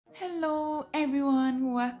Hello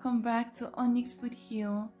everyone, welcome back to Onyx Food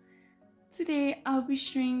Hill. Today I'll be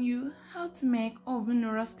showing you how to make oven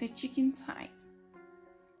roasted chicken thighs.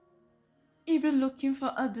 If you're looking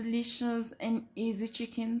for a delicious and easy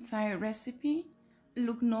chicken thigh recipe,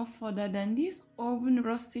 look no further than this oven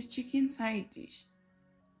roasted chicken thigh dish.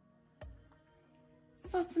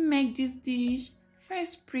 So to make this dish,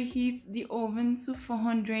 first preheat the oven to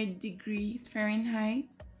 400 degrees Fahrenheit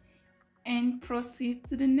and proceed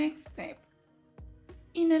to the next step.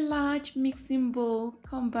 In a large mixing bowl,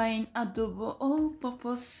 combine adobo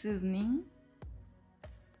all-purpose seasoning,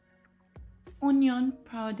 onion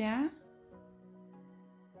powder,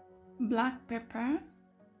 black pepper,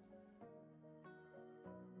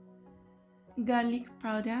 garlic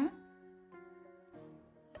powder,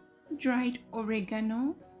 dried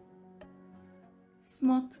oregano,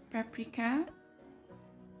 smoked paprika,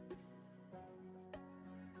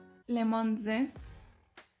 lemon zest,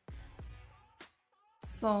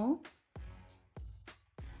 salt,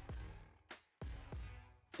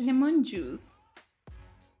 lemon juice,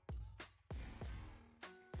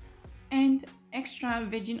 and extra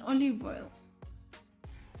virgin olive oil.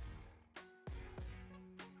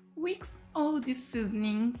 Mix all these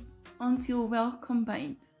seasonings until well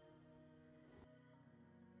combined.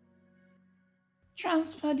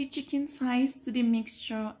 Transfer the chicken thighs to the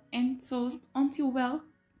mixture and toast until well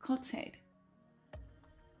coated.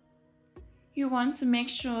 You want to make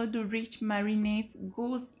sure the rich marinade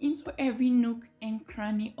goes into every nook and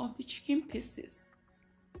cranny of the chicken pieces.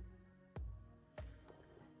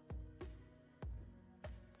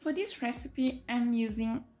 For this recipe, I'm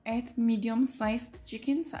using 8 medium-sized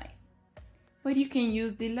chicken thighs, but you can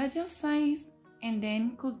use the larger size and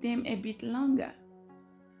then cook them a bit longer.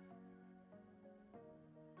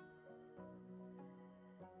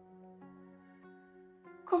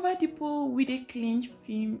 Cover the bowl with a cling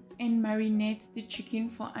film and marinate the chicken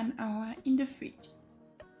for an hour in the fridge.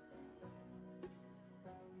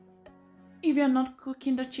 If you're not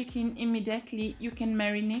cooking the chicken immediately, you can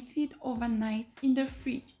marinate it overnight in the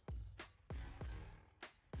fridge.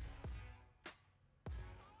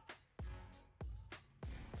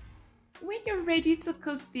 When you're ready to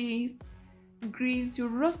cook this, grease your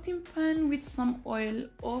roasting pan with some oil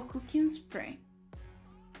or cooking spray.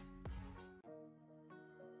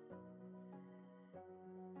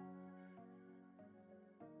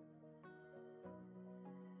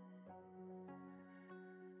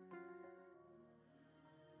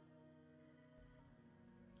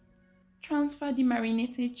 Transfer the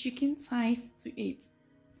marinated chicken thighs to it,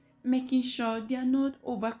 making sure they are not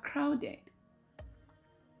overcrowded.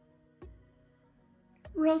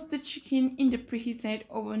 Roast the chicken in the preheated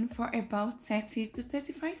oven for about 30 to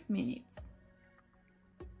 35 minutes.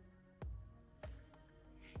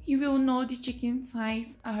 You will know the chicken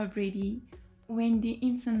thighs are ready when the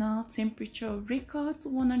internal temperature records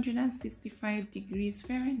 165 degrees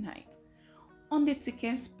Fahrenheit on the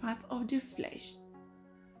thickest part of the flesh.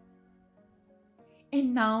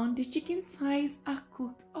 And now the chicken thighs are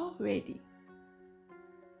cooked already.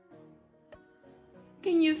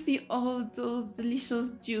 Can you see all those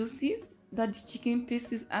delicious juices that the chicken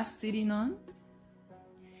pieces are sitting on?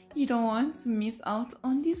 You don't want to miss out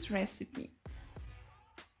on this recipe.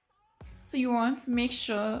 So you want to make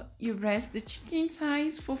sure you rest the chicken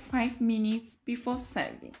thighs for 5 minutes before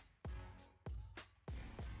serving.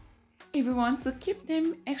 If you want to keep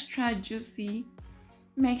them extra juicy,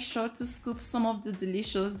 make sure to scoop some of the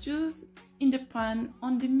delicious juice in the pan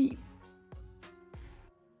on the meat.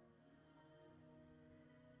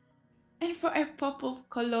 And for a pop of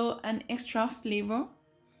color and extra flavor,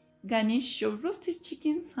 garnish your roasted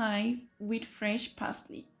chicken thighs with fresh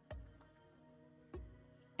parsley.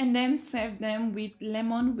 And then serve them with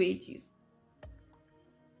lemon wedges.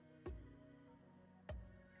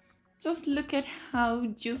 Just look at how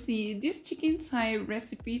juicy this chicken thigh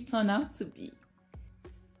recipe turned out to be.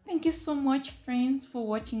 Thank you so much friends for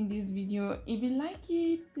watching this video. If you like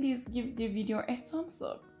it, please give the video a thumbs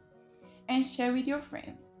up and share with your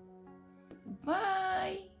friends.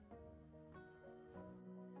 Bye!